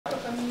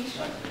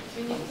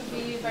We need to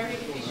be very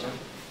efficient.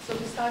 So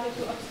we started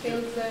to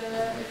upscale the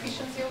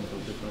efficiency of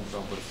different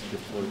robots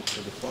deployed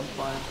to the front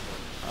line.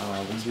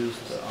 We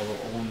used our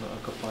own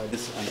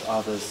capacities and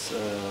others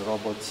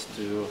robots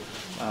to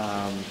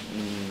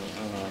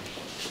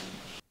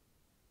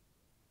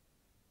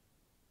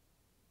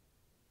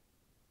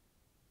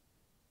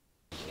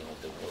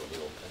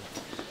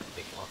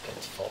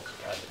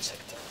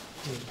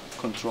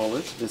control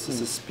it. This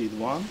is a speed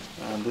one,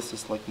 and this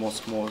is like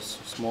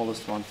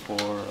smallest one for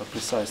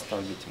precise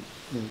targeting.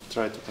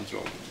 Try to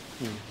control it.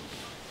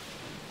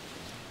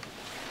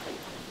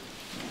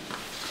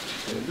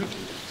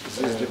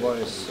 This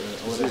device.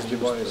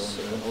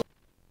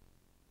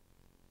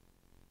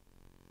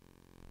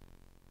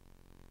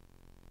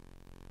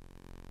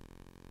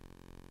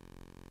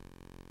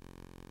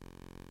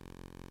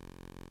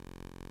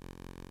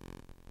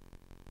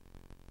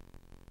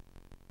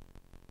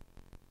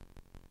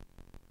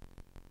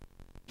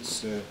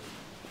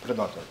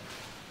 Predator.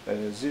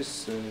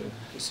 This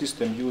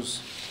system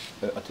uses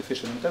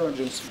artificial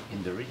intelligence.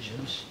 In the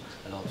regions,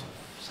 a lot of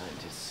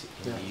scientists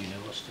in the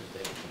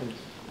university. And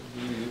do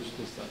you use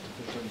this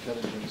artificial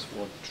intelligence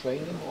for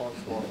training or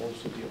for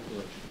also the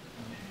operation?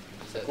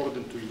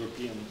 According to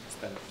European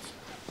standards.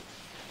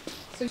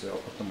 So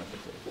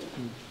automatically.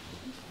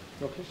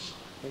 Okay,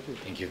 thank you.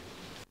 Thank you.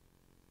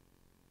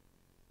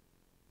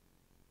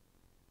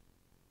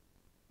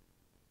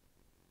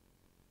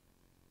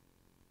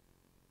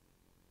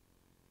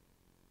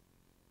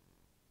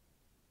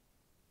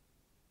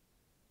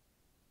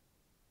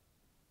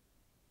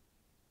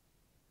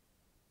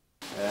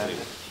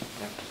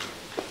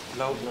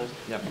 Hello.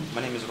 Yeah,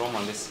 my name is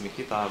Roman, this is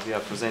Mikita. We are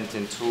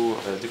presenting two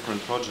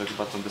different projects,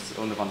 but on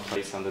only one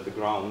place under the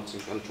ground to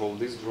control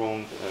this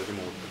drone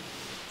remotely.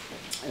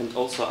 And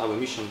also our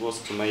mission was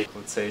to make,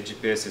 let's say,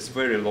 GPS is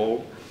very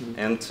low,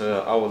 and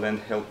our land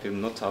help him,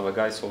 not our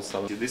guys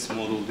also. This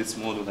model,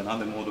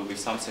 another model, if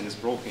something is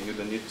broken, you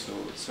don't need to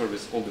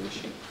service all the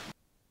machine.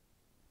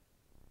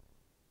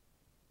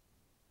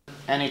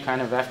 Any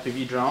kind of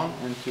FPV drone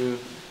into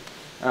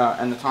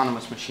an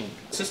autonomous machine.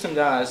 The system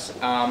does,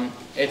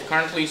 it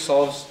currently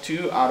solves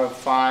 2 out of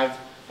 5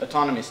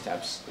 autonomy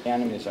steps. The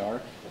enemies are,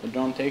 the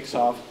drone takes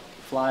off,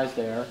 flies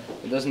there,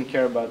 it doesn't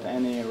care about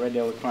any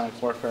radio electronic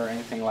warfare or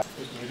anything like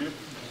that.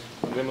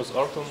 My name is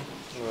Artem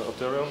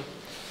Oterian.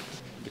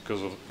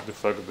 Because of the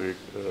fact the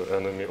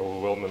enemy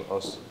overwhelming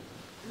us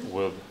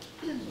with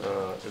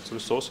its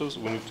resources,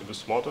 we need to be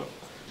smarter.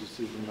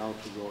 Decision now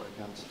to go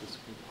against this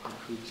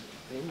concrete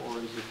aim, or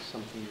is it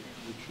something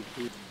we should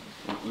do?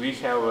 We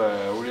have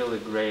a really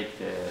great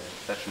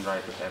session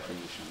right with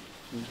acquisition.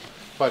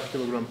 5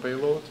 kilogram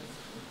payload.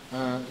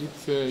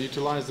 It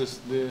utilizes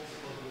the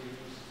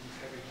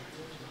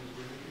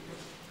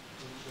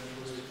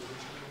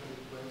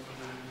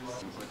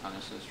Click on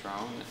this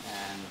drone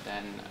and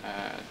then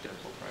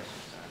default price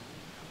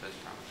of this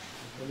drone.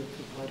 Will it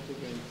fight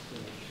against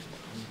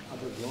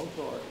other drones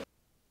or?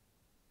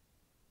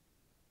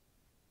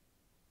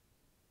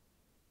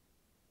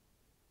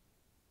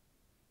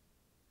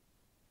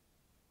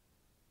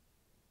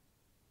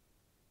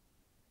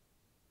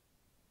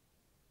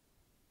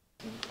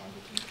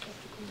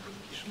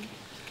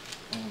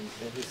 And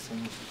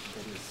everything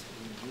that is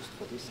used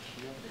for this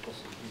here, because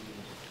of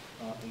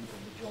the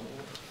individual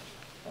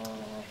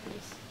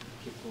is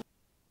people.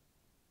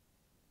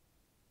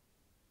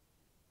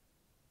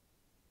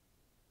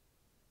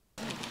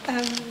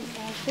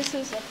 This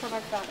is a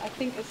product that I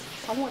think is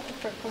somewhat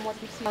different from what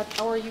we see.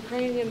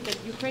 The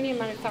Ukrainian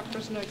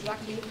manufacturers know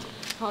exactly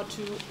how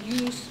to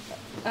use,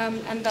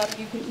 and that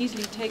you can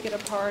easily take it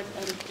apart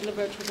and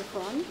deliver it to the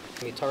front.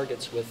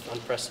 Targets with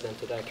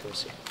unprecedented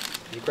accuracy.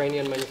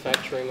 Ukrainian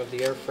manufacturing of the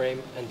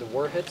airframe and the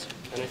warheads,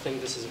 and I think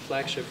this is a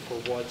flagship for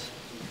what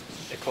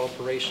a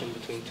cooperation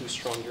between 2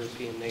 strong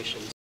European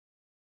nations